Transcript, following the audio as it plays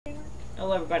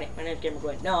Hello everybody, my name's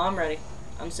GamerGuinn. No, I'm ready.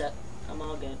 I'm set. I'm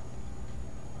all good.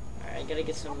 Alright, I gotta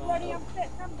get some... I'm ready, I'm set,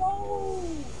 I'm go!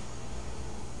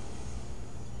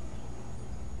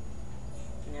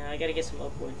 Yeah, I gotta get some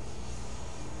oak wood.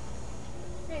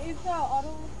 Hey, is the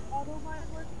auto mine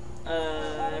working?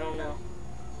 I don't know.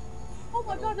 Oh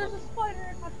my god, there's a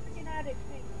spider in my freaking attic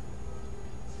thing.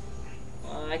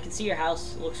 I can see your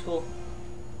house. It looks cool.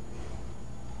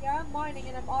 Yeah, I'm mining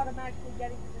and I'm automatically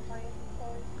getting it in my inventory.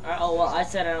 Oh, well, I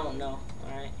said I don't know.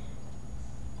 Alright.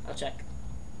 I'll check.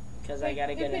 Because I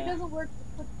gotta get If it doesn't work,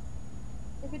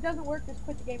 just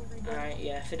quit the game and redo it. Alright,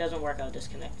 yeah, if it doesn't work, I'll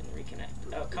disconnect and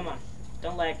reconnect. Oh, come on.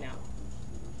 Don't lag now.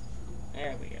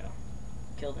 There we go.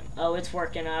 Killed him. Oh, it's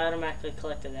working. I automatically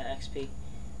collected that XP.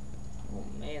 Oh,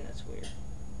 man, that's weird.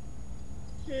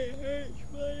 It hurts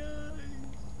my eyes.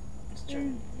 Let's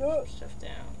turn some stuff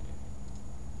down.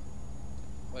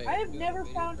 Wait, I have never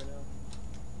found...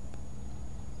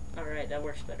 Alright, that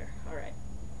works better. Alright.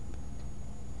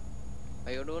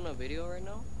 Are you doing a video right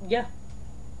now? Yeah.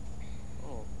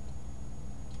 Oh.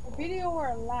 A video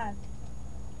or a live?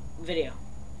 Video.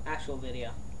 Actual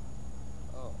video.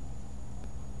 Oh.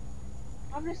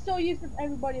 I'm just so used to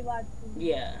everybody live streaming.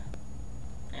 Yeah.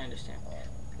 I understand.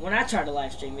 When I try to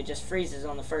live stream, it just freezes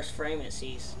on the first frame it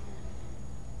sees.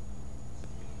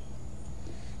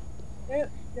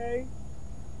 It's gay.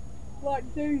 Like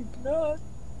these nuts.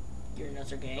 Your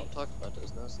nuts are gay. Don't talk about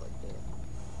those nuts like that.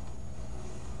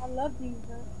 I love these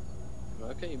nuts.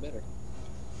 Okay, you better.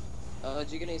 Did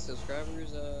you get any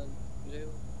subscribers, Jay?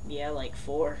 Yeah, like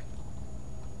 4.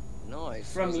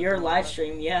 Nice. From your live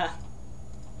stream, yeah.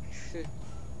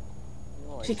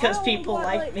 Nice. Because people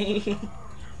like me.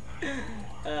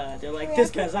 They're like,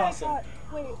 this guy's awesome.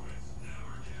 Wait.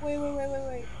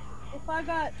 If I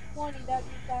got 20, that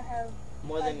means I have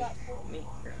More than me.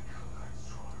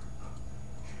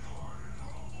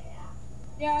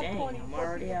 Yeah, Dang, 20. I'm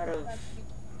already out of...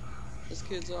 This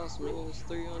kid's awesome. He has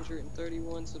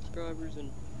 331 subscribers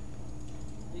and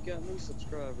he got me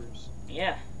subscribers.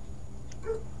 Yeah.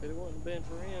 If it wouldn't have been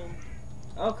for him,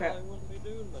 Oh crap. I wouldn't be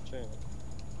doing my channel.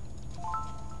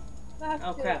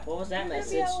 Oh crap, what was that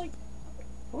message?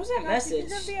 What was that It's message?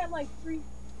 gonna be at like 3.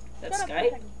 That's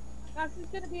Skype?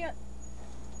 It's gonna be at...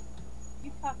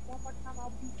 You talk one more time, I'll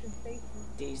beat your face in.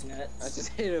 These nuts. I just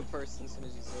hated a person as soon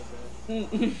as you said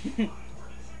that.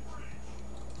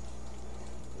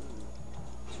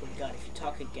 Swear to God, if you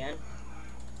talk again,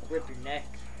 I'll rip your neck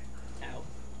out.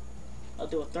 I'll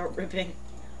do a throat ripping.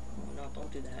 Oh, no,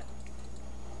 don't do that.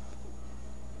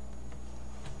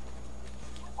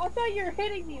 I thought you were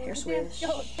hitting me with the damn swish.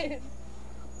 skeleton.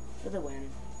 For the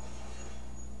win.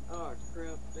 Oh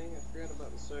crap, dang, I forgot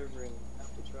about the server and I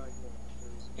have to try again.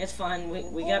 It's fine,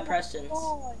 we got Preston's.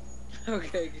 God.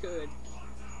 Okay, good.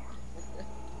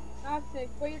 Noxxic,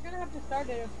 but you're gonna have to start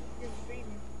it if you're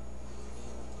streaming.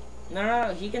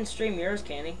 No, he can stream yours,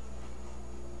 can he?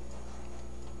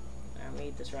 I'm gonna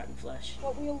eat this rotten flesh.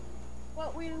 But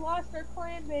we lost our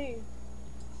clan base.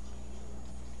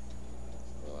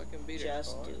 Well, I can beat her.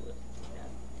 Just do it.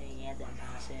 Nothing is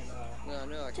impossible. No, I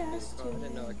know I can beat her. I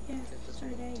didn't know I could get this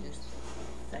one.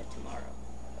 That tomorrow.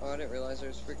 Oh, I didn't realize there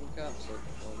was freaking cops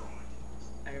looking for me.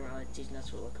 I didn't realize these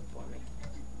nuts were looking for me.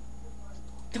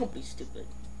 Don't be stupid.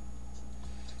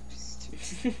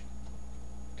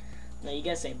 No, you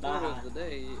gotta say Word Baja. of the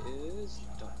day is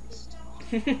don't be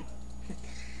stupid.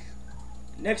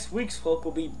 Next week's hook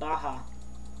will be Baja.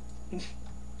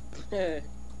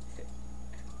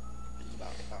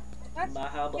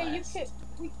 Baja Blast. Okay,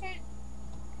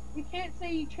 we can't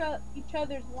say each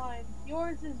other's lines.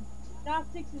 Yours is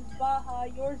Noxxic's is Baja,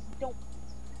 yours is don't.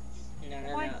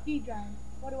 No. Mine's D-Drive.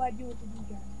 What do I do with the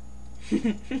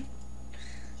D-Drive?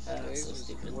 That's so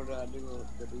stupid. What did I do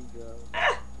with the D-Drive?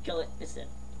 Ah! Kill it. It's dead.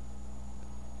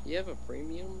 You have a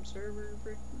premium server,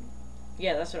 Preston?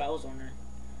 Yeah, that's what I was wondering.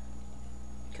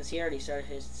 Because he already started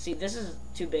his... See, this is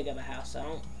too big of a house. I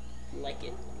don't like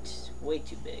it. It's way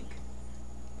too big.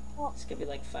 Well, It's gonna be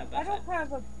like 5 by 5. I don't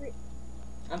have a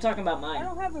I'm talking about mine. I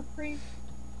don't have a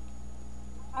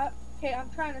okay, I'm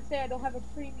trying to say I don't have a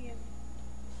premium.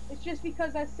 It's just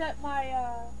because I set my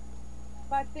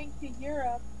my thing to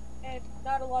Europe, and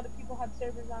not a lot of people have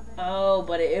servers on there. Oh,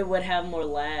 but it would have more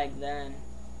lag then.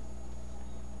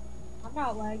 I'm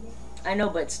not lagging. I know,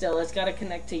 but still, it's got to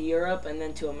connect to Europe and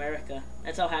then to America.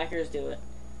 That's how hackers do it.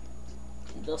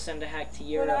 They'll send a hack to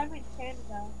Europe. But I'm in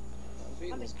Canada.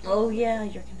 Oh yeah,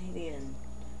 you're Canadian.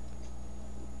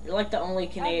 You're like the only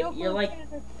Canadian. You're like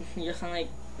you're like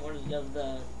one of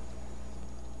the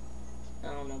I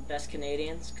don't know, best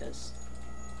Canadians, because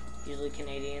usually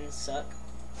Canadians suck.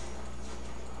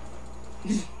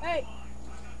 Hey,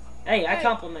 Hey, I Hey.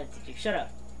 complimented you. Shut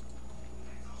up.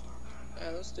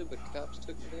 Ah, those stupid cops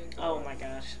took me in. Oh my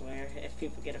gosh, where if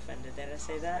people get offended, did I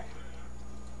say that?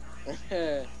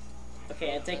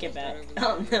 Okay, I take it back.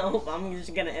 Oh no, I'm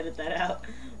just gonna edit that out.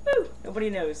 Woo! Nobody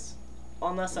knows.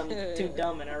 Unless I'm too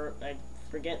dumb and I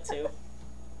forget to.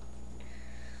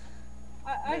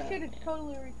 I should have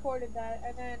totally recorded that,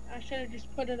 and then I should have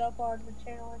just put it up on the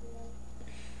channel anyway.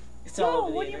 It's all Yo,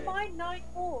 over the when you internet. mine 9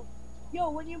 coal,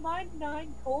 when you mine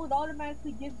 9 coal, it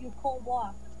automatically gives you a coal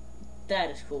block. That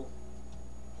is cool.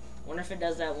 Wonder if it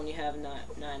does that when you have 9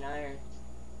 iron.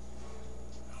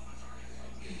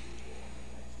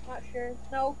 Not sure.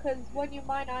 No, because when you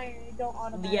mine iron, you don't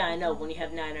automatically. Yeah, I know. When you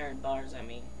have 9 iron bars, I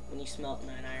mean. When you smelt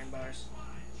 9 iron bars.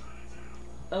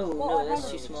 Oh, Well, no, I that's have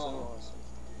too it. small. Awesome.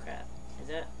 Crap. Is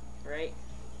that right?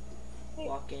 Hey,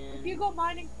 Walk in. If you go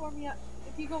mining for me,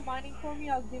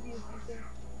 I'll give you something.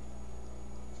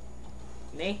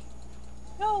 Me?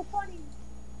 No, funny.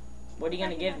 What are you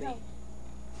gonna give me?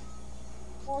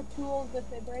 More tools if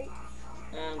they break.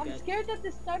 I'm I'm good. scared that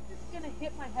this stuff is gonna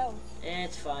hit my house.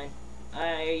 It's fine.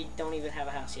 I don't even have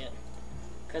a house yet.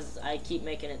 Because I keep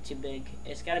making it too big.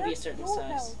 It's gotta be a certain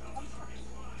size.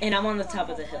 And I'm on the top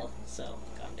of the hill, so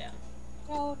calm down.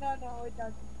 No, it doesn't. It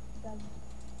doesn't.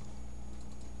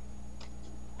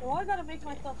 Well, I gotta make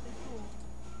myself some tools.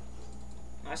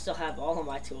 I still have all of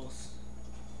my tools.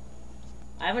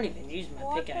 I haven't even used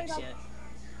my pickaxe yet.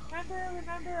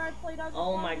 Remember I played on.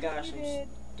 Oh my gosh, I'm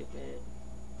stupid.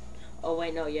 Oh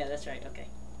wait, no, yeah, that's right, okay.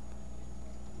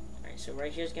 Alright, so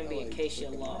right here's gonna be acacia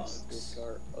logs. This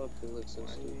car up, it looks so 1,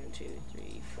 stupid. 2,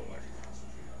 3, 4.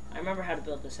 I remember how to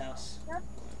build this house. Yep. 1,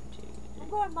 2, I'm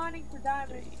 3, going mining for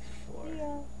diamonds. 3, 4.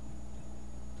 Yeah.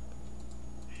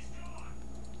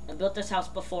 I built this house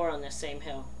before on this same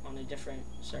hill, on a different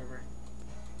server.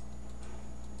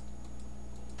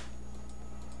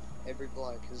 Every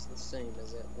block is the same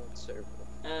as that one server.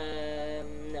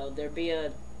 No, there'd be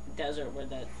a desert where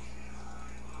that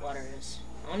water is.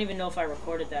 I don't even know if I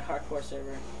recorded that hardcore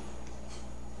server.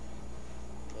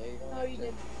 Yeah, you don't No, have you to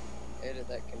didn't. edit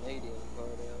that Canadian part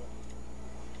out.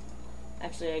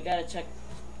 Actually, I gotta check,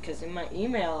 because in my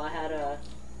email I had a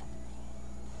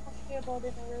I'll stay about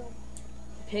in the room.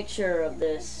 picture of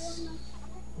this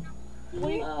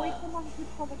Wait for Mom to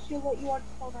come and she'll let you on the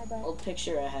phone, I bet. old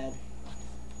picture I had.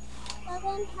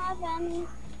 Doesn't have any,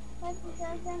 but it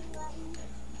doesn't let me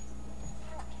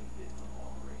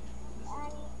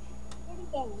any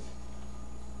game.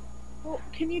 Well,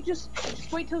 can you just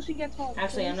wait till she gets home?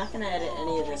 Actually, I'm please? not gonna edit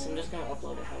any of this. I'm just gonna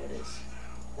upload it how it is.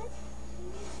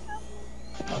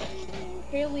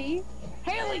 Haley?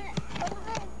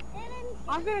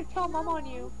 I'm gonna tell Mom on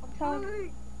you. I'm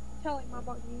telling Mom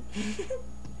on you.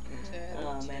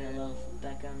 Oh man, I love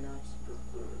background noise.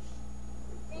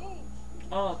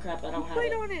 Oh crap, I don't have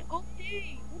Played it. on it all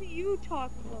day. What are you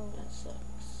talking about? That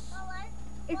sucks.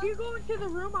 If you go into the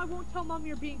room, I won't tell Mom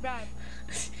you're being bad.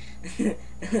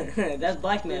 That's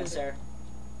blackmail, sir.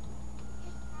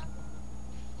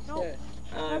 No, Yeah.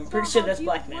 I'm That's pretty not sure how that's deals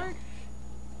blackmail. work.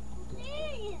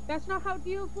 That's not how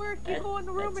deals work. You go in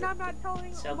the room and I'm not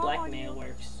telling That's how Mom on blackmail you.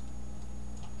 works.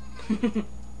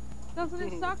 Doesn't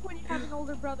it suck when you have an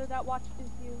older brother that watches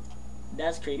you?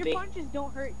 That's creepy. Your punches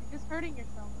don't hurt. You're just hurting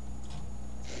yourself.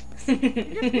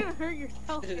 You're just gonna hurt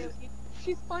yourself, Haley.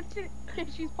 She's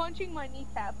punching my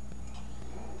kneecap.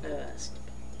 Stupid.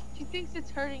 She thinks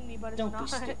it's hurting me, but it's Don't not. be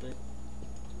stupid.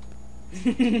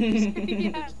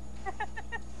 Yeah.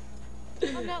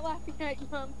 I'm not laughing at you,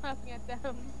 I'm laughing at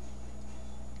them.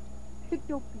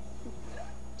 Don't be stupid.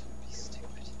 Don't be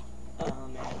stupid. Oh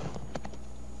man.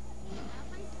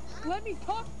 Let me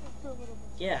talk to her for a little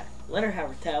bit. Yeah, let her have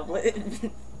her tablet.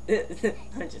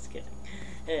 I'm just kidding.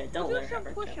 Hey, don't Do let her some have her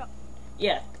tablet. push-ups.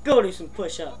 Yeah, go do some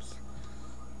push-ups.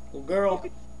 Well, girl.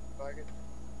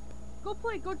 Go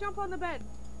play. Go jump on the bed.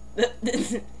 The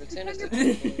tennis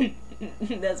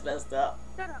That's messed up.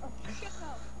 Shut up. Shut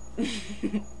up.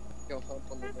 go hump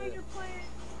on the That's how bed. you're playing.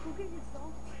 Go get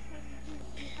yourself.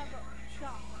 You have a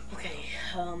shot. Okay,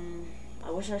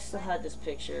 I wish I still had this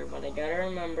picture, but I gotta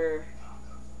remember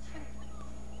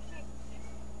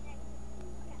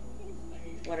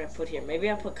what I put here. Maybe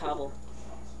I put cobble.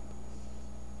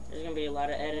 There's gonna be a lot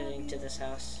of editing to this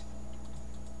house.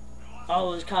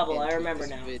 Oh, it was cobble. I remember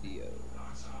now. Video.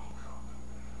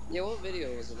 Yeah, what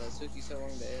video was it that took you so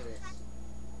long to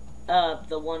edit?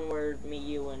 The one where me,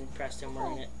 you, and Preston were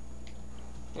in it.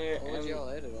 Where, What y'all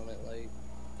edit on it?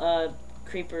 Like,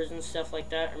 creepers and stuff like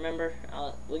that. Remember?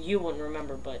 Well, you wouldn't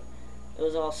remember, but it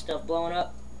was all stuff blowing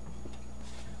up.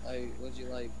 would you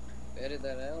like edit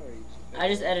that out, or you? I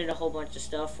just edited a whole bunch of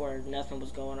stuff where nothing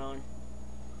was going on.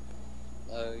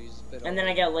 Oh, you spit on And then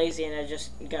I it. got lazy and I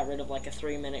just got rid of like a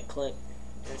 3-minute clip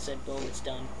and said, boom, it's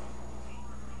done.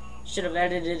 Should have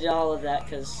edited all of that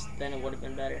because then it would have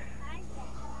been better.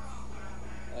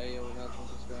 Oh yeah, when nothing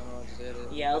was going on, just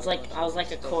edit. Yeah, I was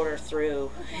like a quarter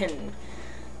through and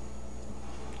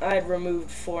I had removed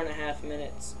 4.5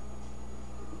 minutes.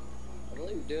 I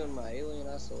believe doing my alien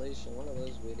isolation, one of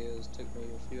those videos took me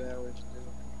a few hours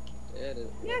to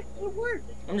edit. Yes, it worked.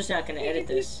 I'm just not gonna edit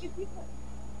this.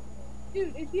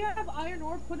 Dude, if you have iron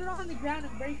ore, put it on the ground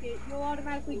and break it. You'll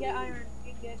automatically get iron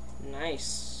ingot.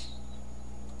 Nice.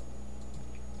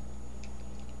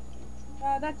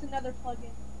 That's another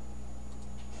plugin.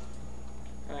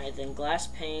 Alright, then glass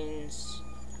panes.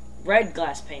 Red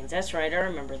glass panes, that's right, I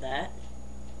remember that.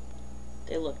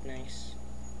 They look nice.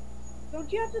 Don't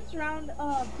you have to surround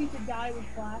a piece of dye with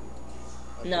glass?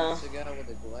 No. It's a guy with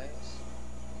a glass.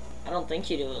 I don't think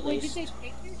you do, at Wait, least. did they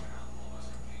take it?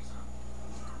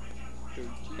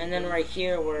 And then right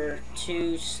here were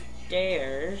 2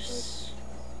 stairs.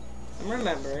 I'm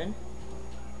remembering.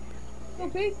 So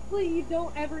basically, you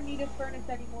don't ever need a furnace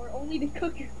anymore, only to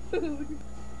cook your food.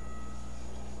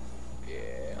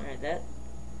 Yeah. Alright,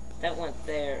 that went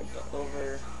there, but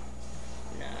over...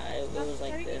 Nah, it was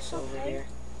like this over here.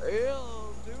 Yeah,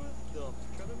 I'm doing stuff.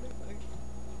 Trying to make things.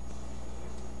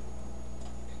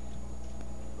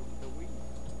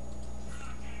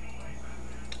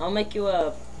 I'll make you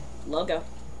a logo,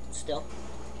 still.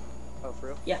 Oh, for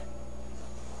real? Yeah.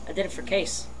 I did it for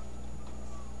Case.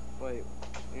 Wait,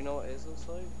 you know what his looks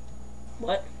like?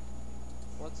 What?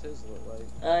 What's his look like?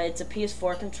 It's a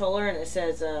PS4 controller, and it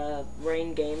says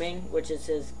Rain Gaming, which is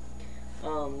his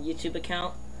YouTube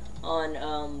account, on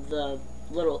the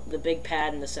big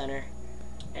pad in the center,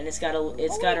 and it's got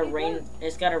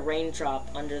a raindrop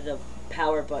under the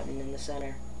power button in the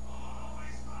center.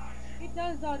 It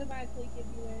does automatically give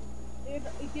you it.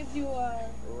 It gives you a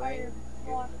iron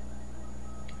block.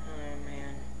 Oh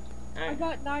man. I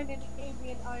got 9 and it gave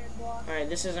me an iron block. Alright,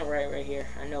 this isn't right here.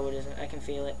 I know it isn't. I can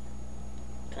feel it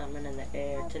coming in the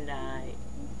air tonight.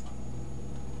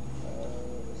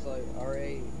 It's like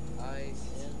R-A-I-N in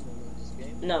this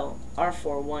game? No,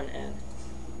 R41N.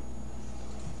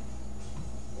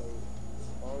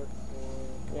 R4...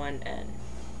 1N.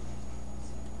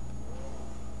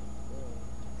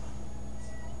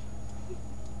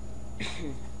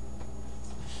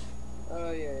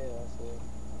 Oh, yeah, I see it.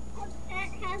 A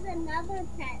pet has another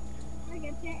pet. Like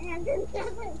a pet has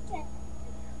another pet.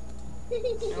 I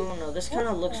don't know. This kind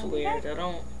of looks weird. I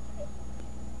don't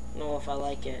know if I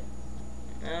like it.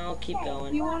 I'll keep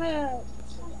going. You wanna?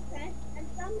 And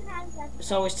some has a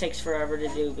This always takes forever to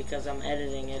do because I'm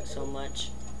editing it so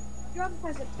much. Drum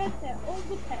has a pet that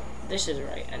owns a pet. This is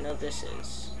right. I know this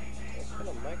is. What kind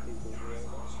of mic is this, right?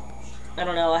 I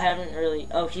don't know. I haven't really.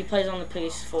 Oh, he plays on the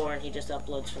PS4 and he just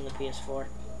uploads from the PS4.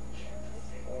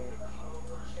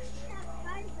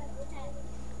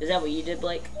 Is that what you did,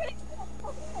 Blake?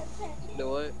 Do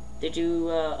what? Did you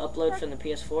upload from the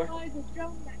PS4?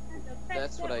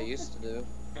 That's what I used to do.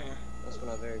 That's when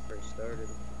I very first started.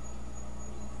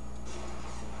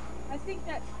 I think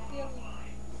that's silly.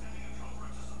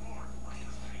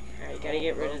 Alright, gotta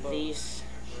get rid of these.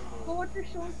 Go with your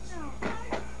shorts now.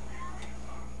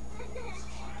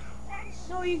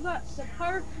 No, you got the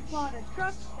person bought a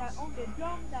truck that owned a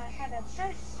drum that had a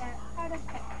pet that had a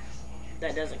pet.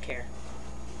 That doesn't care.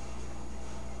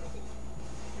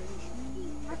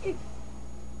 I could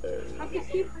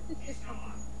keep with this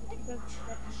company.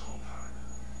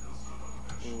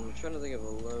 I'm trying to think of a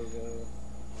logo.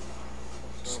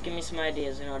 Just give me some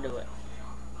ideas and I'll do it.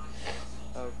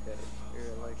 Okay,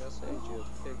 here, like I sent you a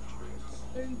picture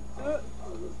of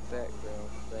the background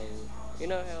thing. You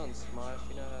know how in Smosh,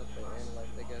 you know how at the end,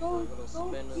 like they got the little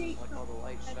spinning, like all the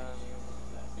lights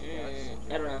shining?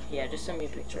 I don't know. Yeah, just send me a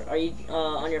picture. Are you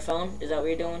on your phone? Is that what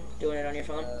you're doing? Doing it on your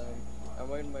phone? I'm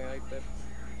waiting my iPad.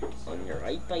 On your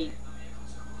iPad.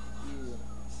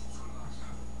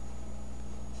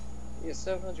 Yeah,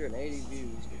 780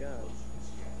 views, gosh.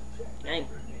 Dang.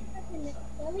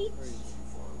 silly.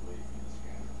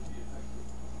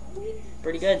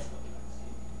 Pretty good.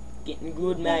 Getting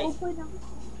good, mate.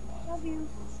 Love you.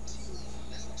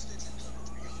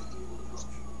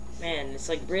 Man, it's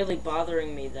like really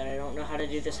bothering me that I don't know how to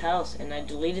do this house, and I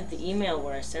deleted the email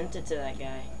where I sent it to that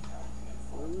guy.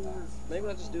 Maybe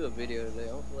I'll just do a video today. I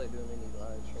don't feel like doing any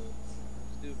live stream.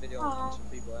 Just do a video and teach some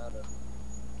people how to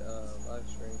live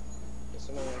stream. I get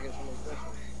some more questions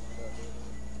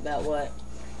About what?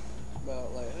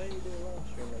 about like how you do a live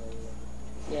stream and everything.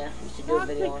 Yeah, we should do a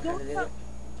video on how to do it.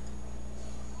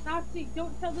 Noxxic,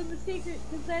 don't tell them the secret,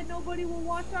 because then nobody will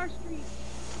watch our stream.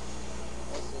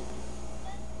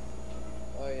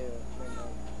 Oh yeah, never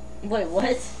mind. Wait,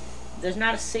 what? There's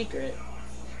not a secret.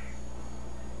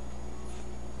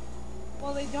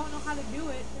 Well, they don't know how to do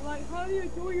it. They're like, how do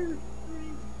you do your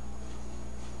stream?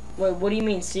 Wait, what do you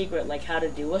mean secret? Like how to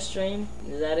do a stream?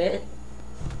 Is that it?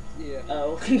 Yeah.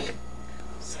 Oh.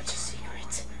 Such a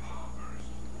secret.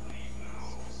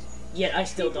 Yet I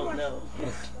still don't know.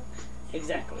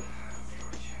 Exactly.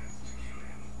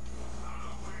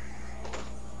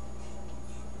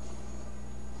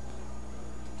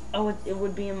 Oh, it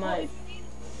would be in my...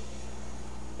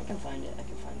 I can find it. I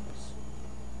can find this.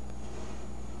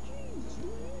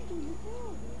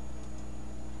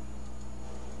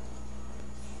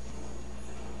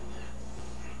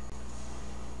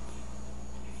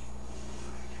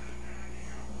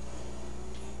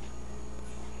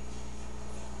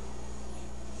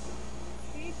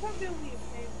 Can you come do me a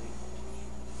favor?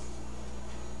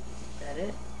 Is that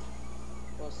it?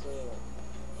 What's the other one?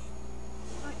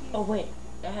 Not you. Oh, wait.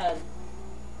 I had...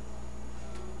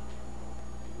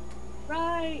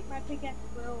 Right, my pickaxe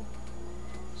broke.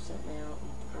 Sent me out.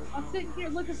 I'm sitting here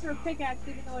looking for a pickaxe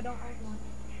even though I don't own one.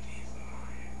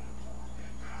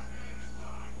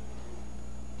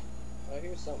 I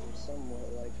hear something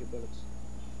somewhat like it, but it's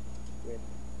weird.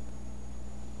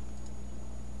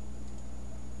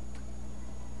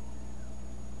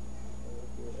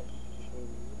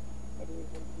 How do we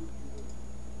do it?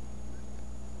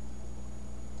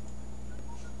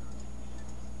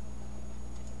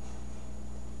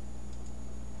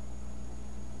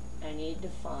 I need to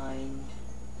find...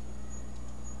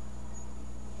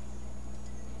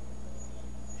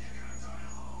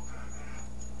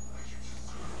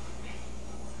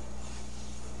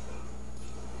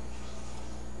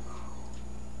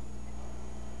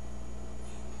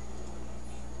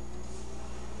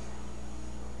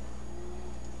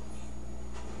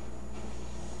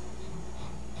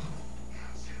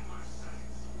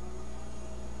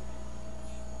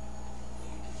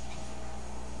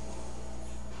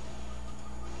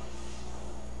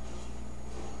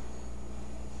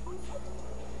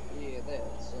 Yeah,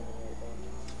 that's something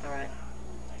right Alright.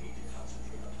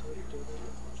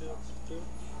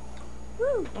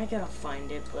 Woo! I gotta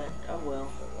find it, but I will.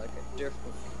 there. Like a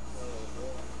different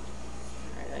color.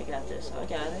 Alright, I got this. I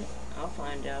got it. I'll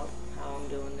find out how I'm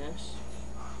doing this.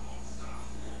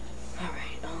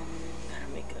 Alright,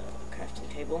 gotta make a crafting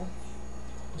table.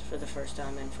 It's for the first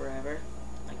time in forever.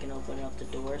 I can open up the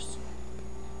doors.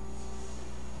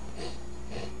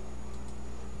 Okay,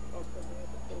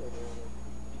 the color there.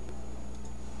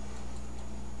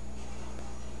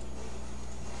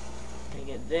 I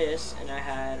get this, and I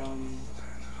had,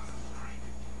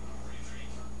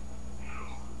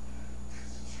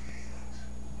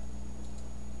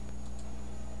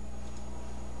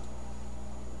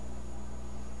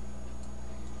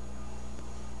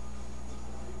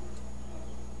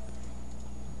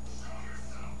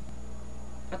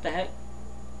 what the heck?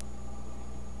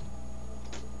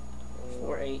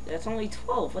 4, 8. That's only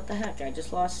 12. What the heck? I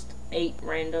just lost 8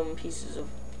 random pieces of...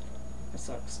 That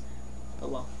sucks. Oh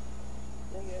well.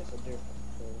 I think it's a different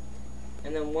color.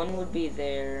 And then one would be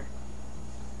there.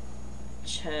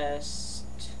 Chest.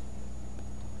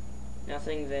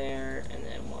 Nothing there. And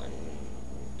then 1,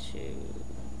 2.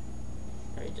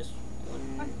 Or just I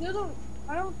one. still don't.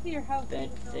 I don't see your house. Bed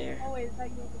even though- there. Oh wait, is that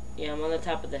you? Yeah, I'm on the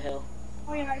top of the hill.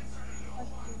 Oh yeah, I see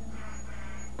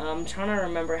that. I'm trying to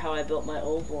remember how I built my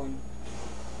old one.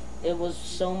 It was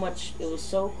so much. It was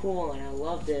so cool, and I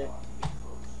loved it.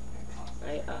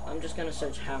 I'm just gonna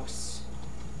search house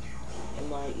in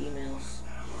my emails.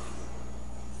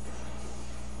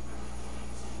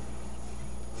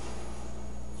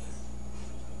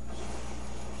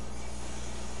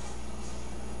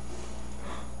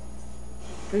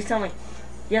 Please tell me.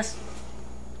 Yes.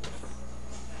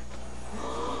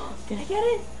 Did I get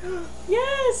it?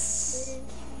 Yes.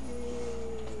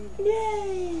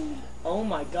 Yay! Oh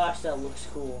my gosh, that looks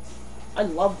cool. I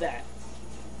love that.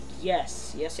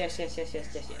 Yes. Yes, yes, yes, yes, yes,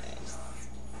 yes, yes.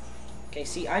 Okay,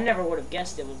 see, I never would have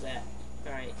guessed it was that.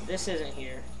 Alright, this isn't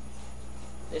here.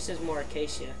 This is more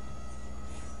acacia.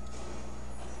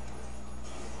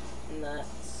 And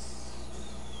that's...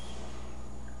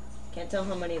 Can't tell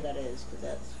how many that is, because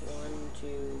that's 1,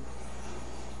 2,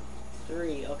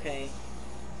 3. Okay.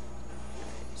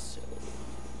 So...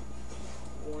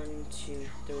 1, 2,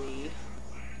 3.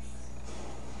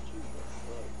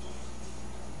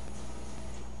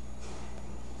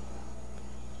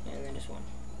 And then just 1.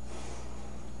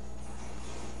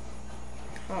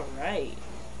 Alright.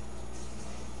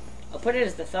 I'll put it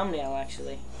as the thumbnail,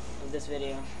 actually, of this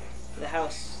video. The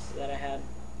house that I had.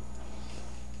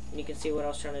 And you can see what I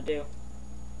was trying to do.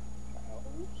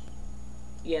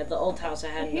 Yeah, the old house I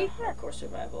I had in the hate that. hardcore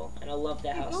survival, and I love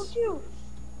that Hey, house. Don't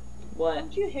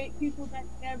What? you hate people that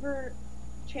never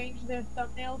change their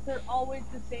thumbnails? They're always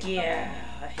the same. Yeah,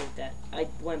 I hate that. I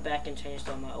went back and changed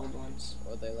all my old ones.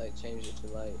 Or they like change it to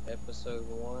like episode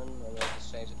 1 and then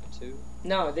just change it to 2.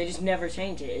 No, they just never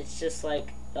change it. It's just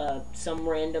like some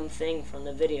random thing from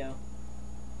the video.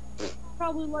 It's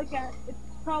probably like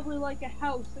a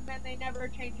house, and then they never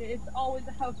change it. It's always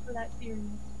a house for that series.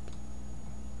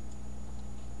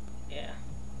 Yeah.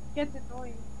 Gets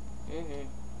annoying. Mhm.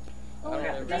 Oh,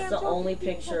 Yeah, today That's I'm the talking only to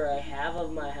people- picture I have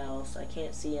of my house. I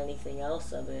can't see anything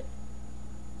else of it.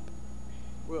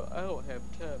 Well, I don't have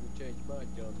time to change my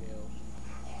thumbnails.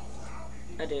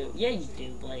 I do. Yeah, you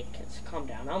do, Blake. Calm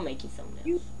down. I'll make you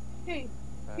thumbnails. Hey,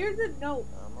 here's a note.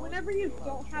 Whenever you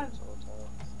don't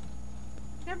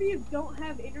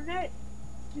have internet,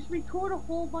 just record a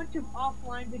whole bunch of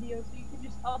offline videos so you can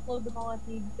just upload them all at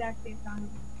the exact same time.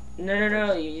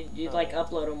 No. You like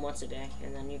upload them once a day,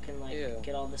 and then you can like Yeah.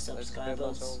 get all the Let's just subscribers.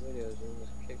 watch old videos and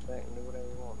just kick back and do whatever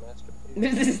you want.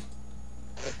 Masterpiece.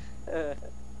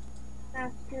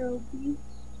 Astro Beast.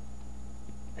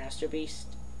 Master Beast.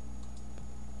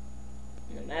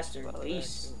 The Master Well,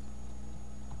 Beast. too.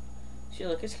 See,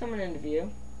 look, it's coming into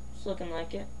view. It's looking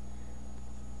like it.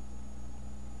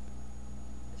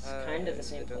 It's kind of the Is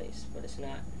same it place, but it's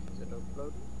not. Is it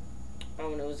uploaded?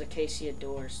 Oh, and it was Acacia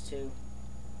Doors, too.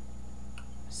 I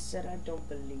said I don't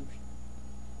believe you.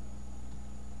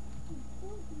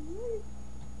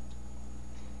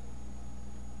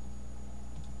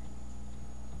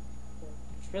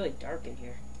 It's really dark in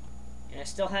here. And I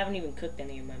still haven't even cooked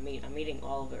any of my meat. I'm eating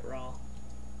all of it raw.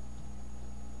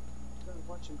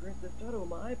 Watching Grand Theft Auto on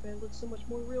my iPad looks so much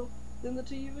more real than the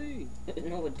TV.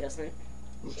 No, it doesn't.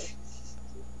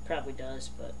 Probably does,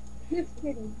 but... Just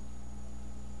kidding.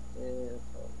 Yeah,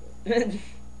 probably.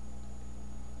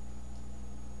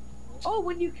 Oh,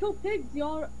 when you kill pigs,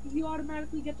 you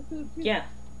automatically get the food too. Yeah,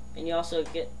 and you also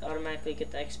automatically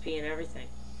get the XP and everything.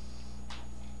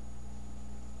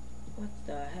 What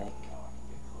the heck?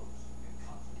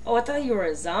 Oh, I thought you were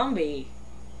a zombie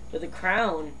with a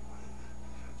crown.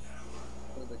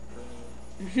 For the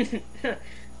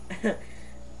crown.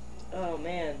 Oh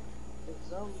man. It's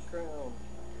zombie crown.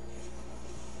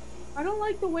 I don't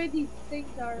like the way these things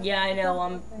are. Yeah, I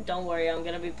know. Don't worry. I'm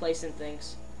gonna be placing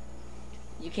things.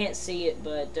 You can't see it,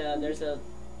 but there's a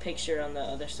picture on the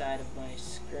other side of my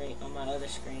screen, on my other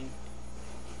screen,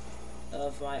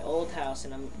 of my old house,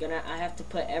 and I have to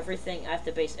put everything. I have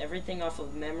to base everything off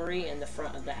of memory in the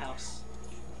front of the house,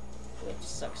 which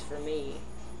sucks for me.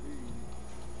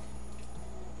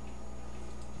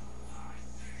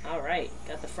 All right,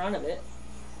 got the front of it.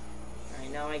 All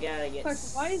right, now I gotta get.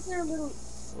 Why is there a little?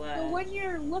 Slabs. So when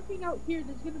you're looking out here,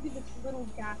 there's gonna be this little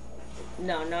gap.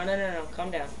 No.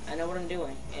 Calm down. I know what I'm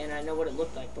doing, and I know what it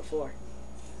looked like before.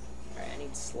 Alright, I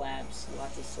need slabs.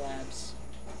 Lots of slabs.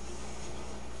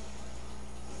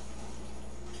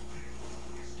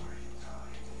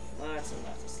 Lots and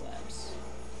lots of slabs.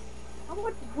 How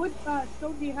much wood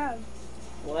stone do you have?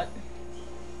 What?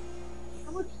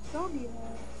 How much stone do you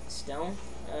have? Stone?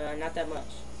 Not that much.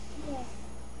 Yeah,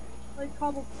 like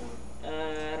cobblestone.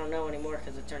 I don't know anymore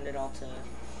because I turned it all to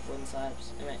wooden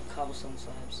slabs. I meant cobblestone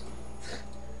slabs.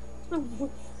 I can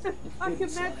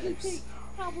Wooden magically slabs. take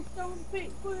cobblestone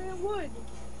and put it in wood.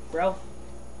 Bro,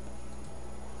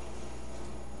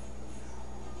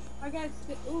 I got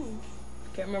ooh.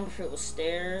 I can't remember if it was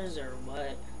stairs or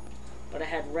what, but I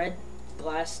had red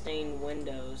glass stained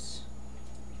windows.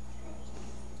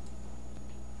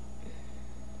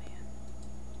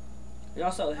 There's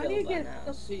also a How hill do you by get the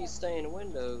house. See, stained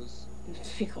windows.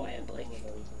 Be quiet, Blake.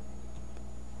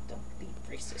 Don't be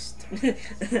racist.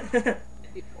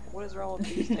 What is wrong with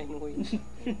these stained windows?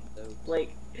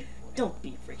 Blake, don't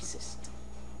be racist.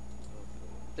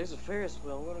 There's a Ferris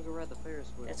wheel. I'm gonna go ride the Ferris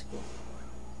wheel. That's cool.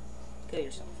 Kill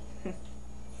yourself.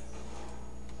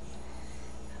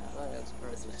 Oh, that's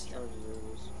part of this charger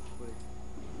was quick.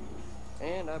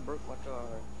 And I broke my car.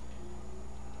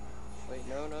 Wait,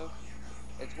 no.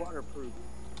 It's waterproof.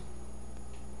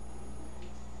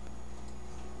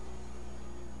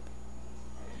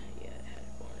 Yeah, it had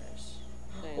corners.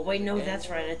 Dang, Oh wait, there's a no, game that's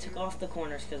right. I mode took here. off the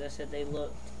corners because I said they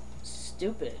looked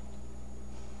stupid.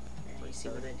 And you see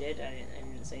what I did? I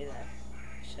didn't say that.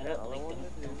 Shut up, All I Blake.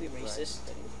 wanted to Don't do be was ride racist.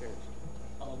 the Ferris wheel.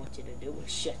 All I want you to do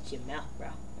is shut your mouth, bro.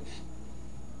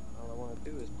 All I want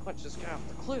to do is punch this guy off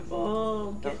the cliff.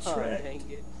 Oh, get Oh, shredded.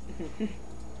 dang it.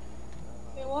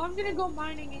 Okay, well I'm gonna go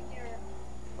mining in here.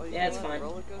 Oh, you Yeah, it's going on a fine.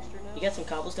 roller coaster now? You got some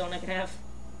cobblestone I can have?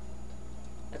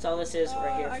 That's all this is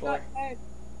right here I for. got 10.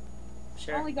 I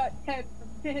Sure. only got 10 from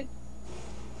this.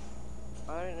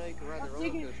 I didn't know you could ride the roller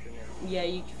coaster now. Yeah,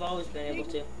 you've always been able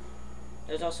to.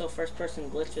 There's also a first-person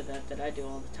glitch with that I do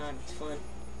all the time. It's fun.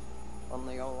 On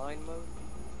the online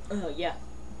mode? Yeah.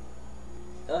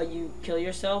 You kill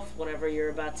yourself whenever you're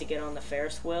about to get on the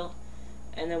Ferris wheel.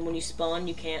 And then when you spawn,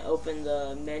 you can't open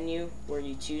the menu where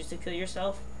you choose to kill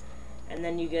yourself. And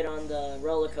then you get on the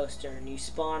roller coaster and you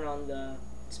spawn on the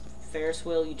Ferris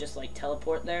wheel, you just like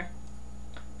teleport there.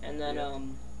 And then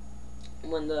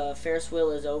when the Ferris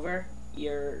wheel is over,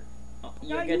 you're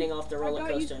getting off the roller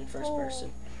coaster in first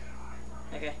person.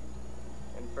 Okay.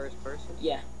 In first person?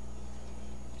 Yeah.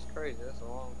 It's crazy, that's a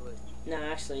long glitch. No,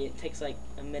 actually, it takes like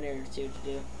a minute or two to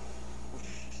do.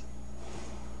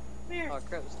 Oh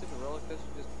crap, the stupid roller coaster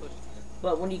just pushed me.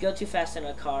 But when you go too fast in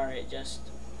a car, it just...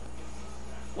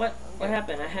 What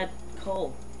happened? I had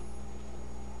coal.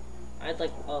 I had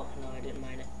like... Oh, no, I didn't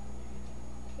mine it.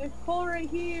 There's coal right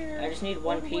here. I just need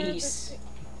one piece.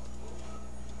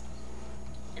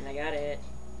 And I got it.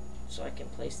 So I can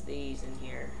place these in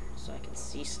here. So I can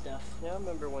see stuff. Yeah, I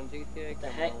remember when GTA What the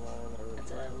came heck? online.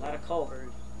 That's a lot of coal.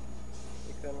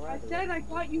 You couldn't I ride said I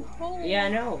got you coal. Yeah, I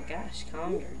know. Gosh,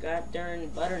 calm your goddamn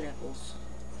butter nipples.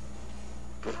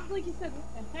 Sounds like you said,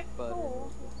 what the heck,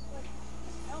 coal? It's like,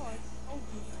 oh, I told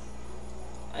you.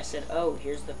 I said, oh,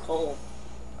 here's the coal.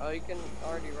 Oh, you can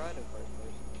already ride in first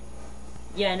person.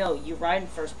 Yeah, I know. You ride in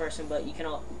first person, but you can.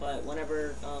 But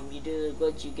whenever you do the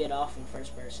glitch, you get off in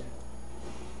first person.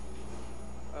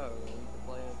 Oh, you can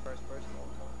play in first person all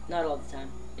the time? Not all the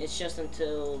time. It's just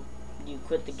until you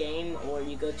quit the game or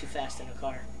you go too fast in a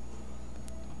car.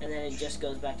 And then it just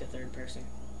goes back to third person.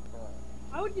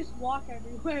 I would just walk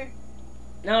everywhere.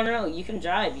 No, you can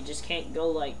drive. You just can't go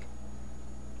like,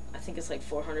 I think it's like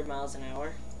 400 miles an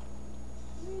hour.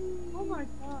 Oh my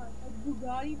god, a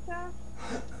Bugatti fast?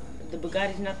 The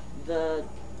Bugatti's not the,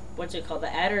 what's it called?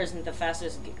 The Adder isn't the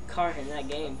fastest car in that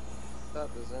game. I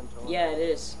thought the Zentorno. Yeah, it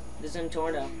is. The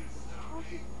Zentorno.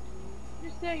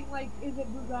 You're saying, like, is it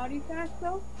Bugatti fast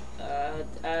though?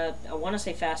 I want to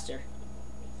say faster.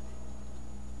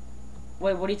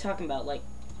 Wait, what are you talking about? Like,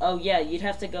 oh yeah, you'd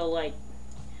have to go like,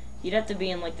 you'd have to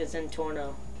be in like the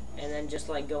Zentorno, and then just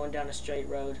like going down a straight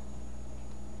road.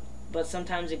 But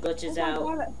sometimes it glitches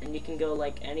out, and you can go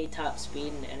like any top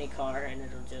speed in any car, and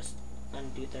it'll just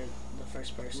undo the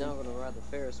first person. Now I'm gonna ride the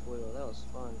Ferris wheel. That was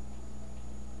fun.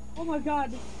 Oh my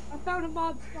god, I found a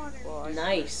mob spawner. Well,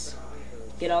 Nice.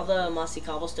 Get all the mossy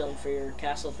cobblestone for your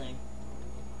castle thing.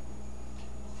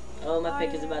 Oh, my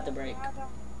pick is about to break.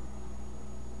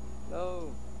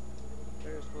 No.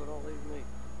 Ferris wheel, don't leave me.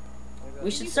 We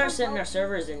should start setting our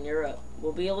servers in Europe.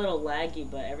 We'll be a little laggy,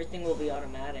 but everything will be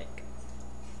automatic.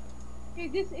 Hey,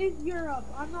 this is Europe.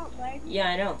 I'm not lagging. Yeah,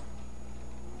 I know.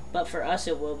 But for us,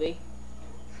 it will be.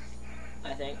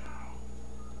 I think.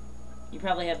 You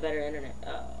probably have better internet.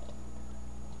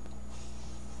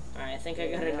 Alright, I think I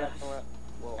got enough.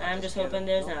 Well, I'm just hoping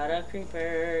there's not a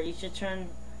creeper. You should turn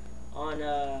on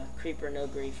creeper no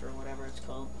grief or whatever it's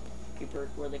called. Creeper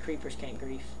where the creepers can't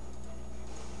grief.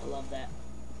 I love that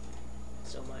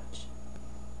so much.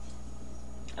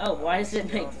 Oh, why does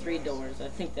it make 3 doors? I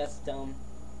think that's dumb.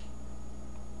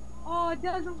 Oh, it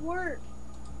doesn't work.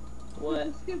 What?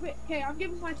 This is stupid. Okay, I'm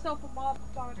giving myself a mob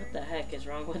spawner. What the heck is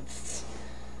wrong with this?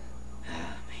 Oh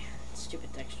man,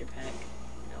 stupid texture pack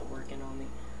not working on me.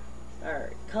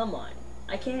 Alright, come on.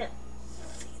 I can't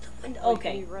see the window.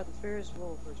 Okay. You ride the Ferris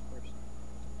wheel first person.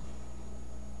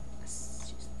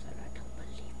 It's just that I don't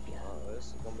believe you. Oh, this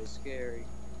is gonna be scary.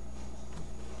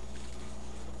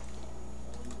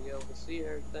 I'm gonna be able to see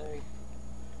everything.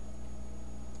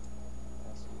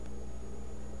 I see it.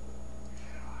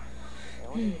 I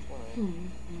wonder which one I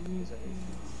am. Is that me?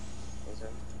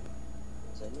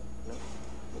 Is that me? No.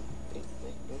 Me.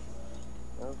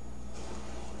 No.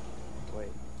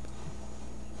 Wait.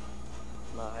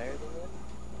 Am I higher than that?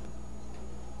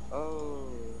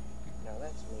 Oh, no,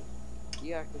 that's me.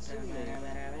 Yeah, I can see me.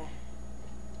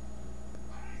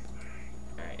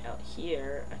 Alright, out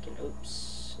here, I can,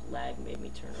 oops, lag made me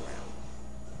turn around.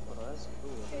 Oh, that's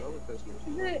cool. Roller coaster.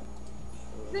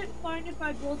 Is it fine if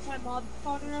I build my mob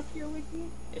spawner up here with you?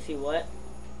 If you what?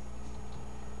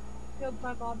 Build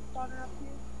my mob spawner up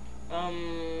here?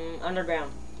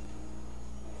 Underground.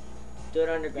 Do it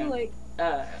underground. Too late.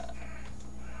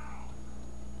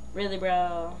 Really,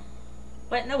 bro?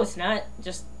 Wait, no, it's not.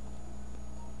 Just,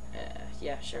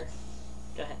 yeah, sure.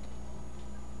 Go ahead.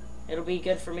 It'll be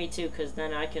good for me too, cause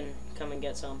then I can come and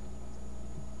get some.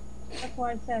 That's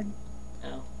what I said.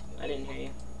 Oh, I didn't hear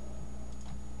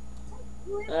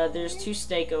you. There's 2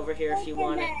 steak over here if you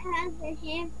want it.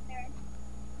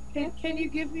 Can you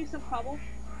give me some cobble?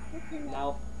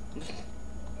 No.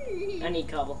 I need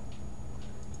cobble.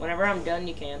 Whenever I'm done,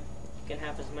 you can. You can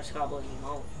have as much cobble as you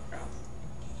want, bro.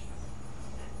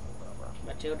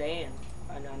 But till then,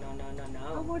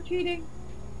 No more cheating.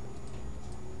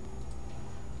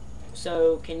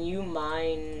 So, can you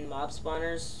mine mob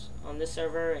spawners on this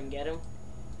server and get them?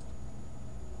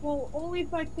 Well, only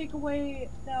if I take away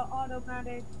the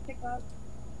automatic pickup.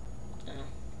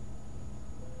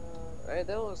 Hey,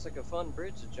 that looks like a fun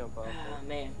bridge to jump off. Ah,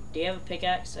 man. Do you have a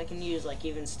pickaxe I can use, like,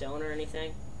 even stone or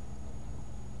anything?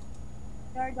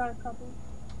 Yeah, I got a couple.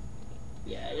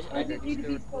 Yeah, Or does it need to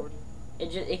be spoken?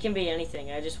 it can be anything.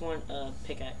 I just want a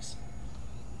pickaxe.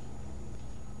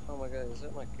 Oh my god, is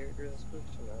that my character that's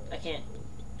switched? No, I can't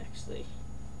actually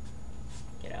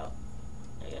get out.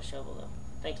 I got a shovel though.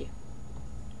 Thank you.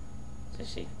 So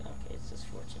see, okay, it's just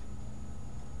fortune.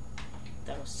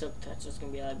 That was silk touch. It's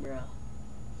gonna be like, bro.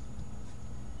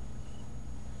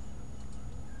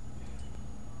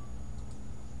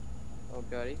 Oh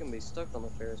god, he can be stuck on the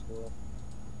Ferris wheel.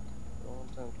 For a long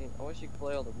time. I wish you could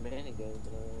play all the mini games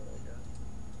and everything like that.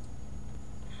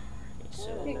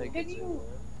 So, Hey, can you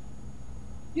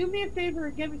do me a favor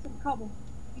and get me some cobble?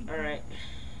 alright.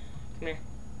 Come here.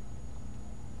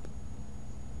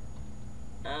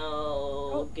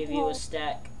 I'll give you a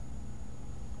stack.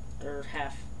 Or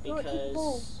half.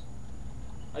 Because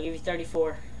I'll give you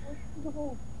 34. The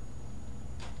hole.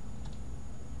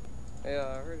 Yeah,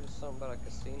 I heard there's something about a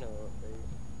casino up there.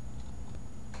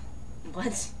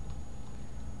 What?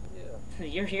 Yeah.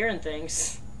 You're hearing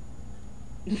things.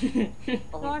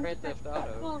 On Grand Theft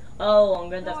Auto. Oh, on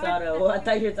Grand Theft Auto. I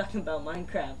thought you were talking about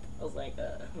Minecraft. I was like,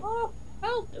 Oh,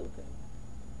 help! Okay.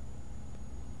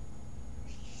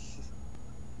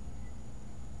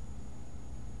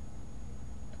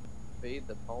 Feed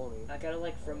the pony. I gotta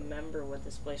like remember what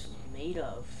this place was made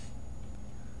of.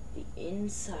 The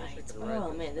insides.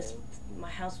 Oh man, my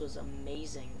house was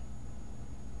amazing.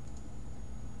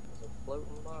 It's a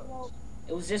floating box. Well,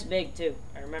 It was this big too.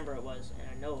 I remember it was, and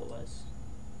I know it was.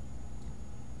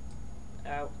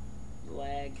 Ow.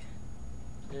 Lag.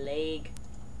 Leg.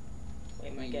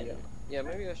 Wait, am I getting? Yeah,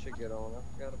 maybe I should get on. I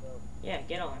forgot about. Yeah,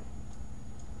 get on.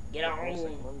 Get on. Let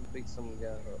me beat some guy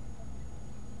up.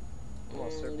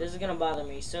 This is gonna bother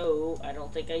me, so I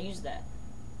don't think I used that.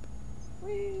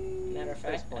 Whee! Matter of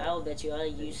fact, I'll bet you I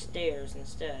used stairs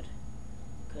instead,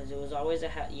 because it was always a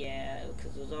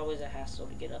because it was always a hassle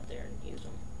to get up there and use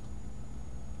them.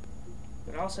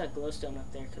 But I also had glowstone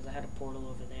up there because I had a portal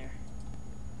over there.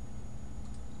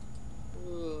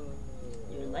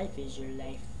 Your life is your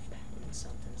life, and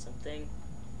something.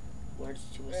 Words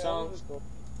to a song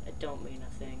that don't mean a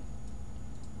thing.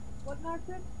 what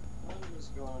Noxxic? I'm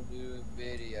just gonna do a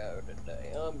video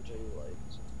today. I'm too late.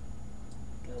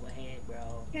 Go ahead,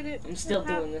 bro. Can it I'm still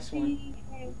perhaps doing this one. be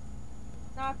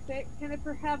Noxxic, can it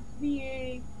perhaps be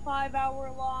a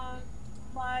 5-hour long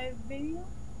live video?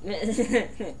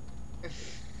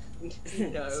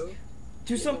 No.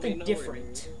 Do something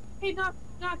different. Hey,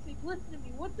 Noxxic, listen to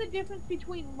me. What's the difference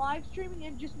between live streaming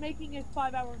and just making a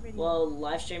 5-hour video? Well,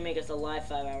 live streaming is a live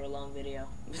 5-hour long video.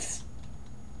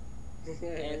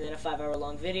 And then a 5-hour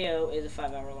long video is a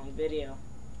 5-hour long video.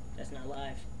 That's not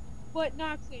live. But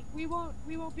Noxxic, we won't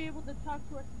be able to talk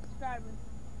to our subscribers.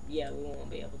 Yeah, we won't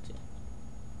be able to.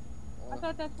 I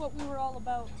thought that's what we were all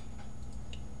about.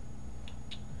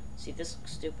 See, this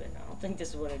looks stupid. I don't think this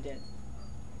is what I did.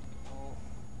 Well,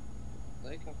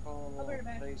 they can follow me I'll be on right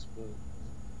back. Facebook.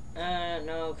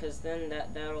 No, because then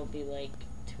that'll be like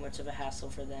too much of a hassle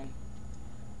for them.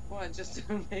 What, just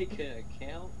to make an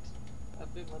account? I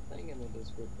put my thing in the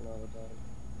description all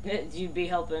the time. You'd be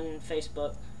helping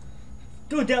Facebook.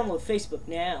 Go download Facebook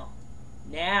now.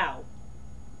 Now.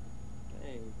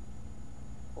 Dang.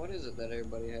 What is it that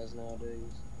everybody has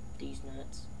nowadays? These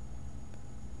nuts.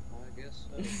 I guess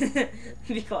so.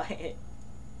 Be quiet.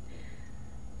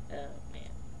 Oh,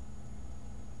 man.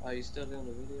 Are you still doing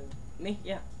the video? Me?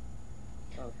 Yeah.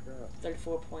 Oh crap.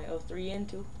 34.03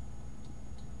 into.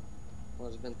 Well,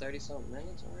 it's been 30-something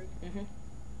minutes already? Mm-hmm.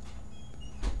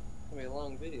 It's gonna be a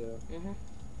long video. Mm-hmm.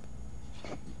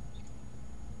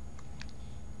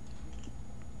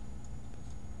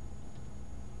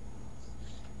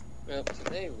 Well,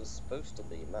 today was supposed to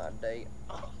be my day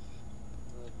off.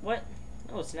 What?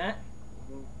 No, it's not.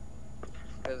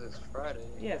 Because it's Friday.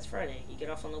 Yeah, it's Friday. You get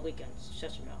off on the weekends.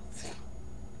 Shut your mouth.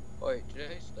 Wait,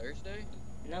 today's Thursday?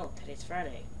 No, today's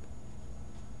Friday.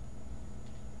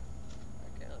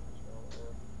 I can't.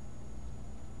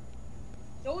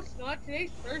 No, it's not.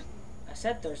 Today's Thursday. I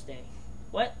said Thursday.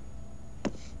 What?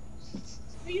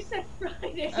 You said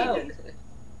Friday. Oh.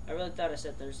 I really thought I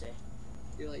said Thursday.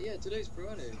 You're like, yeah, today's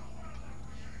Friday.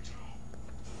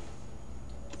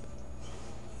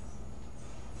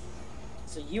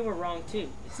 So you were wrong too.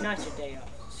 It's not your day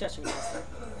off. Shut your mouth.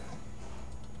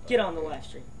 Get on the live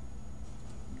stream.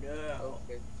 No.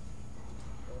 Okay.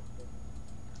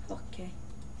 Okay.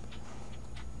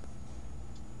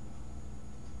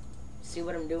 See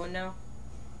what I'm doing now,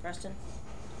 Preston?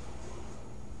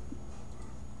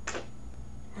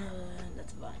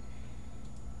 That's fine.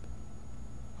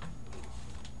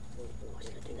 Always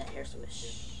gotta do that hair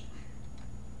swish.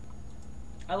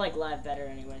 I like live better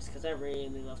anyways, because I really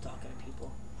love talking to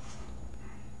people.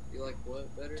 You like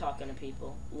what better? Talking to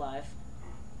people. Live.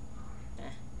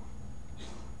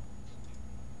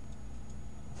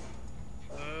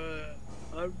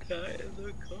 I'm tired of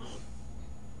the call.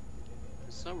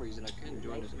 For some reason, I couldn't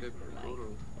join this group for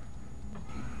total.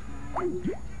 What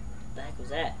the heck was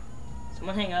that?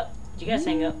 Someone hang up. Did you guys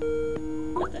hang up?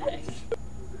 What the heck?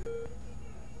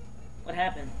 What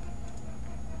happened?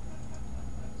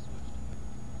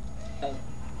 Oh.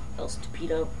 El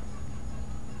Stupido.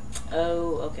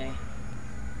 Oh, okay.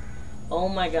 Oh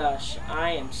my gosh.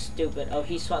 I am stupid. Oh,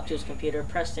 he swapped to his computer.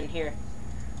 Preston, here.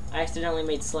 I accidentally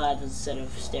made slides instead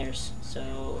of stairs,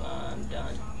 so I'm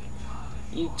done.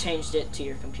 You changed it to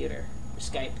your computer.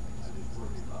 Skype.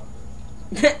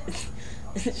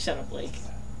 Shut up, Blake.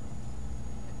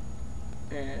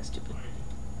 Stupid.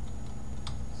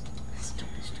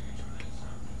 Stupid, stupid.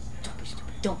 Don't be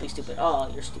stupid. Don't be stupid. Oh,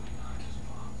 you're stupid.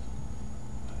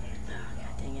 Oh,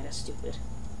 God dang it, that's stupid.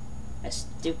 That's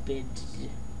stupid.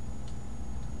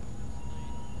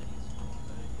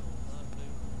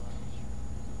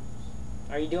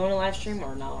 Are you doing a live stream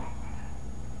or no?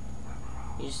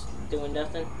 You just doing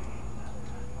nothing?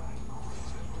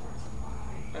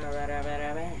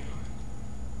 Alright.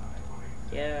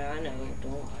 Yeah, I know.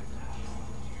 Don't.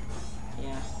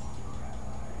 Yeah.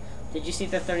 Did you see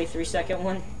the 33-second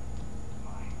one?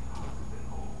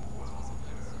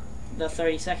 The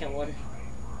 30-second one.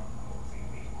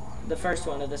 The first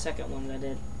one or the second one I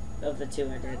did. Of the two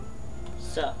I did.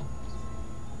 Sup?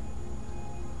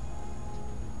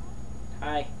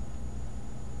 Hi.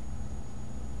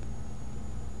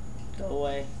 Go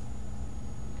away.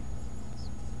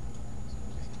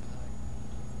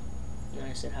 No,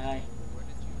 I said hi.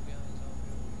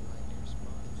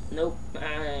 Nope, I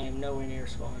am nowhere near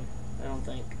spawn. I don't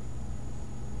think.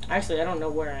 Actually, I don't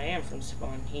know where I am from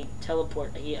spawn. He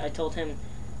teleported. I told him,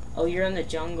 "Oh, you're in the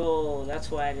jungle." That's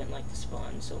why I didn't like the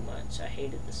spawn so much. I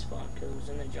hated the spawn because it was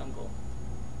in the jungle.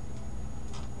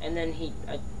 And then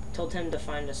I told him to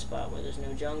find a spot where there's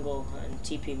no jungle and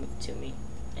TP to me,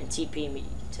 and TP me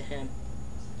to him.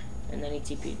 And then he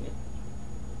TP'd me.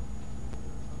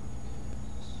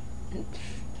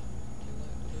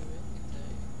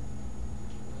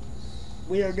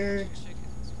 We are gay.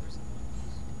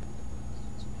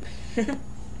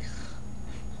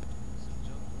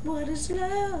 What is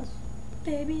love?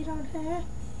 Baby, don't have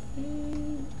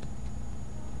me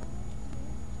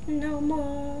no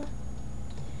more.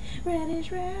 Red is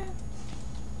red.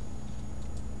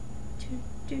 Do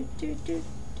do do do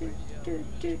do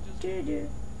do do do.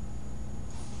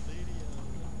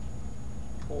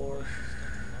 Or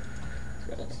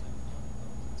ha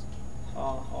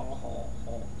ha ha ha.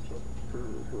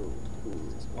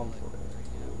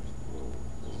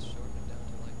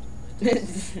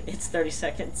 It's 30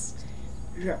 seconds.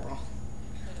 Yeah.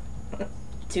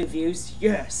 2 views.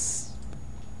 Yes.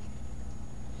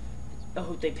 I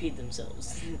hope they peed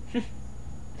themselves.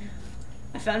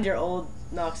 I found your old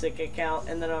Noxxic account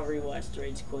and then I rewatched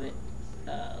Rage Quit.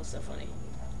 It was so funny.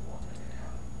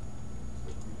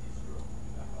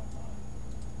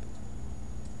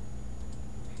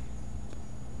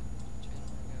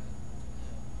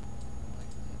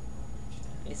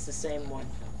 It's the same one.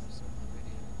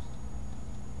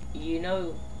 You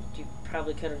know, you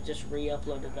probably could have just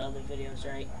re-uploaded the other videos,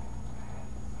 right?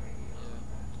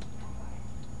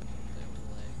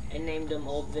 And named them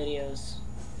old videos.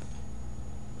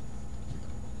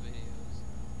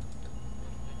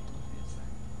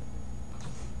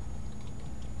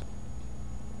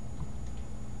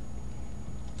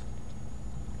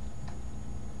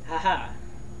 Haha.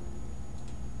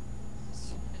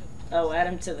 Oh, add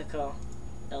him to the call.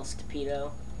 El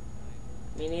Stupido.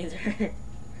 Me neither.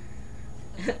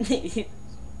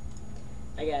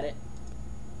 I got it.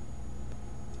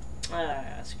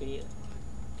 Ah, screw you.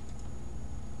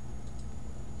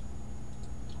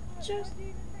 Just.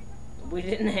 We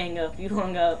didn't hang up. You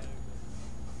hung up.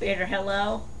 Peter,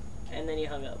 hello? And then you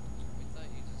hung up.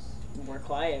 We're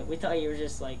quiet. We thought you were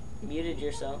just like muted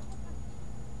yourself.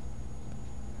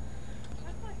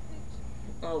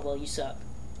 Oh, well, you suck.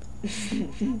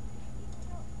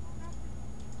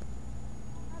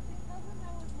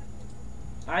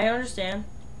 I understand.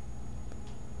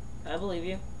 I believe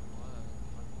you.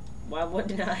 Why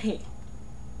wouldn't I?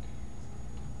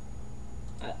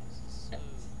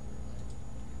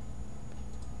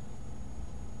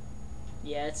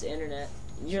 Yeah, it's the internet.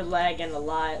 You're lagging a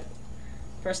lot.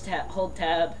 Press hold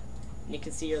tab, and you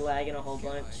can see you're lagging a whole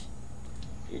bunch.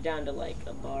 You're down to like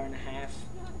a bar and a half.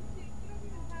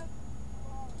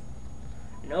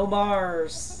 No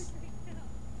bars.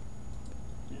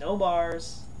 No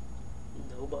bars.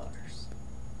 No bars.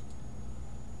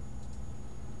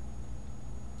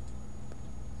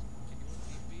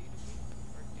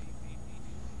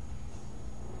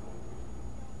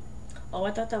 Oh,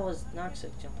 I thought that was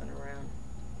Noxxic jumping around.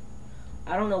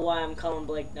 I don't know why I'm calling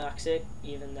Blake Noxxic,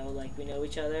 even though, like, we know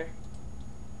each other.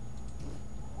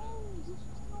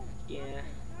 Yeah.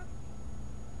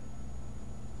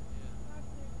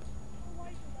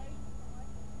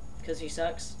 Because he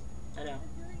sucks? I know.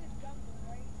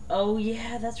 Oh,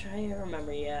 yeah, that's right. I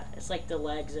remember, yeah. It's like the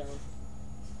lag zone.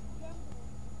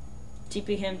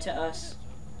 TP him to us.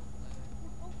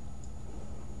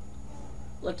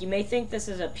 Look, you may think this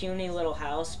is a puny little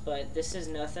house, but this is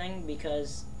nothing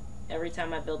because every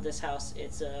time I build this house,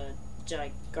 it's a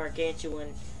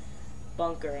gargantuan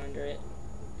bunker under it.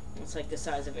 It's like the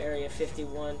size of Area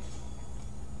 51.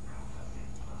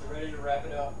 We're ready to wrap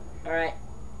it up. Alright.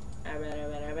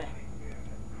 Alright.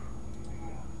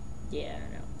 Yeah, I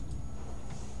know.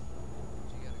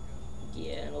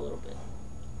 Yeah, in a little bit.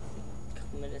 A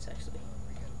couple minutes, actually.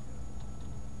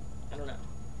 I don't know.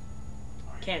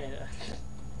 Canada.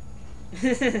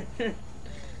 The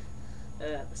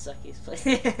suckiest place.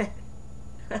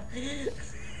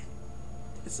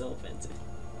 It's so offensive.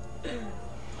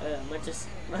 Much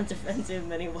offensive,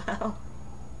 many wow.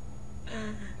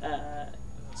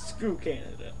 Screw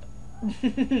Canada.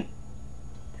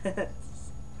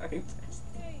 Sorry,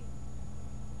 Preston.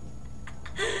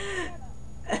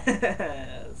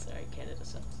 Sorry, Canada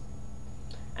sucks.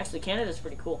 Actually, Canada's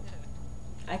pretty cool.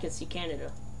 I can see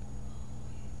Canada.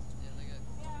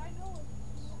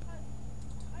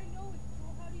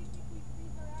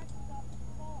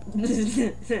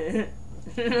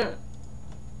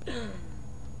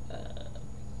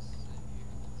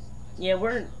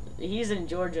 Yeah, he's in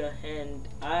Georgia, and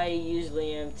I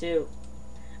usually am too.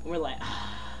 And we're like,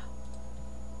 ah.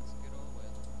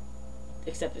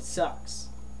 Except it sucks.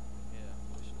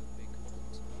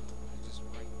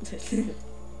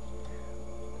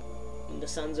 When the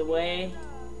sun's away,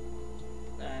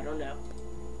 I don't know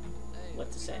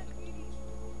what to say.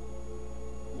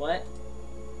 What?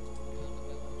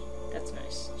 That's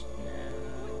nice. No.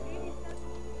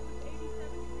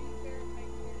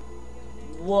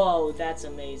 Whoa, that's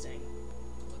amazing.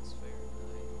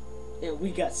 Yeah,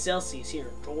 we got Celsius here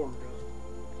in Georgia.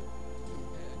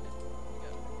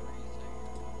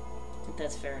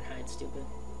 That's Fahrenheit, stupid.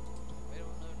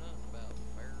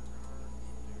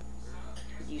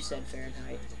 You said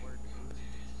Fahrenheit.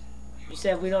 You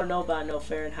said we don't know about no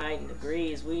Fahrenheit and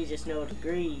degrees. We just know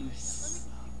degrees.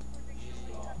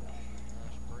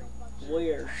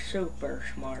 We're super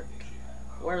smart.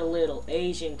 We're little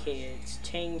Asian kids.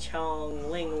 Ching chong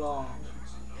ling long.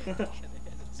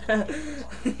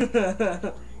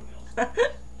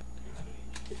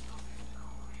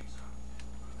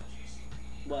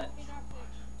 What?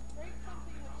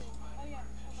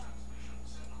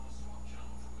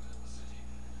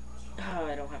 Oh,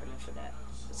 I don't have enough for that.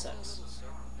 It sucks.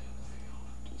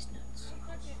 These nuts.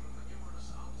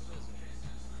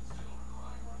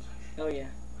 Oh yeah.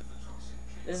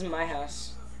 This is my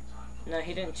house. No,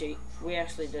 he didn't cheat. We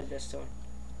actually did this to him.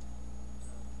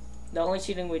 The only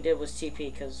cheating we did was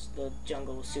TP because the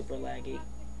jungle was super laggy.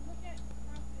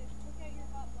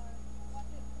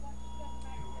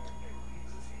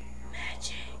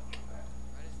 Magic.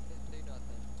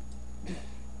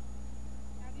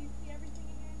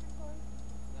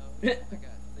 I got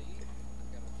these, I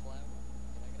got a flower,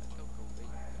 and I got cocoa beans.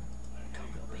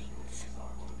 Cocoa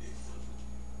beans.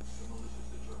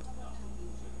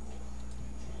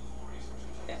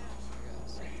 Yeah.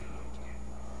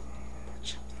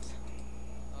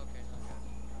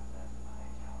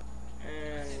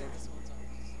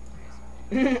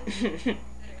 Okay,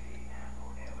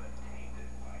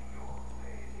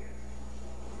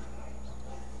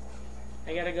 I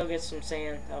gotta go get some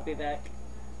sand. I'll be back.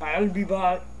 I'll be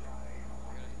back.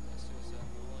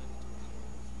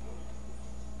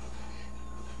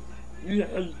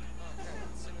 Yeah.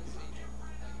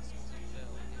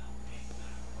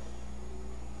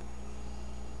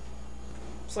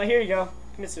 So here you go.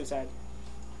 Commit suicide.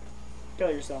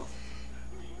 Kill yourself.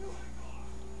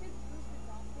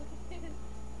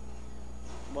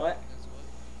 What?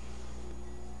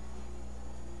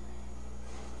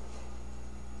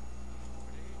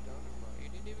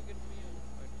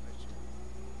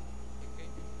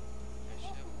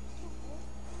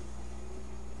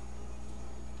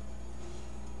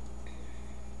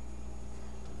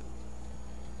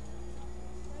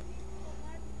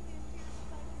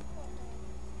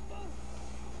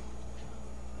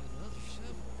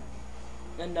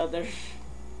 Another.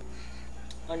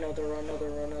 Another.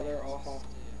 Oh. Oh,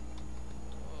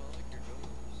 I like your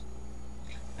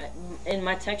doors. In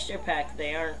my texture pack,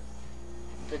 they aren't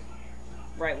the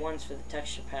right ones for the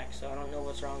texture pack, so I don't know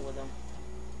what's wrong with them.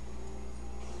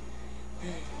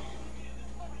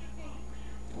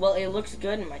 Well, it looks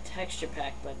good in my texture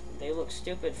pack, but they look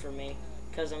stupid for me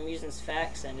because I'm using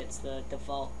Fax and it's the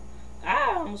default.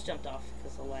 Ah, I almost jumped off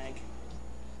because of lag.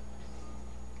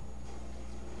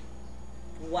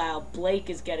 Wow, Blake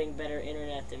is getting better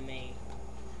internet than me.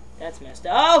 That's messed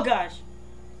up. Oh gosh!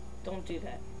 Don't do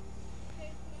that.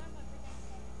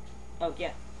 Oh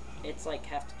yeah, it's like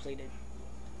half depleted.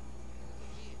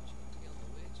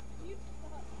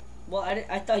 Well,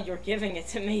 I thought you were giving it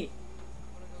to me.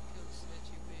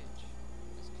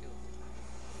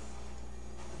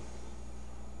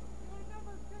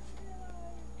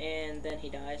 And then he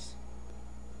dies.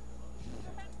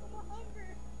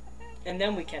 And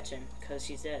then we catch him, because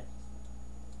he's dead.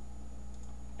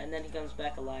 And then he comes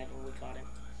back alive and we caught him.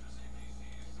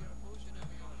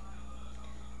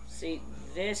 See,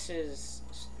 this is...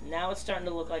 Now it's starting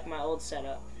to look like my old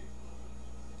setup.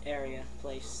 Area,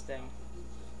 place, thing.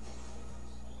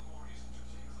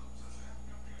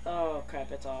 Oh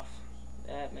crap, it's off.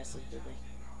 That messes with me.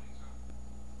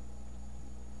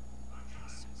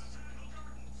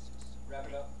 Wrap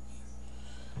it up.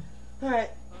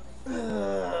 Alright.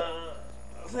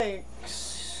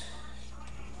 Thanks.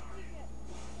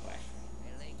 Bye.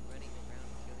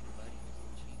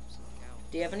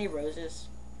 Do you have any roses?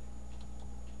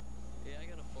 Yeah, I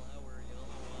got a flower, yellow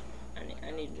one.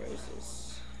 I need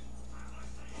roses.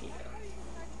 Yeah.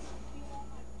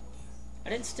 I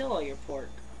didn't steal all your pork.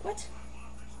 What?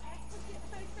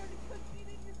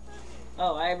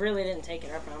 Oh, I really didn't take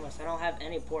it, I promise. I don't have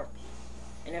any pork.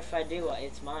 And if I do,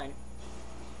 it's mine.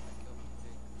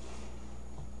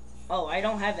 Oh, I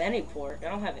don't have any pork. I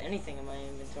don't have anything in my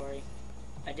inventory.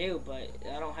 I do, but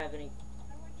I don't have any...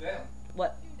 Yeah.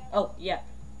 What? Oh, yeah.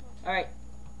 Alright.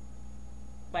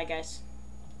 Bye, guys.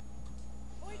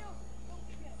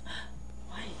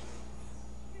 Why?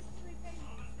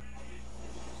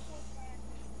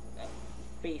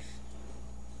 Beef.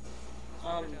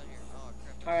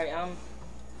 Alright,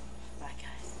 bye,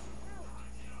 guys.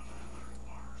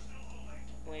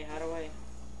 Wait, how do I...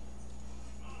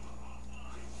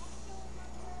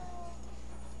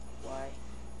 Why?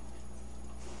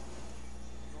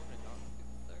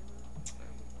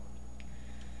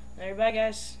 Alright, bye,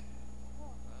 guys.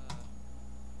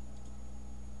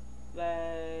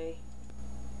 Bye.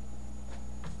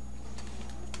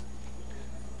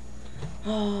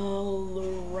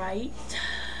 Alright.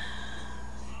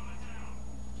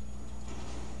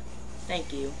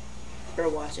 Thank you for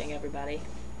watching, everybody.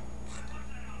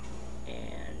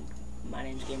 And my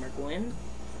name's GamerGuinn.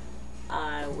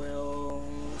 I will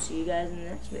see you guys in the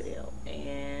next video.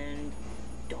 And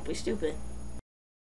don't be stupid.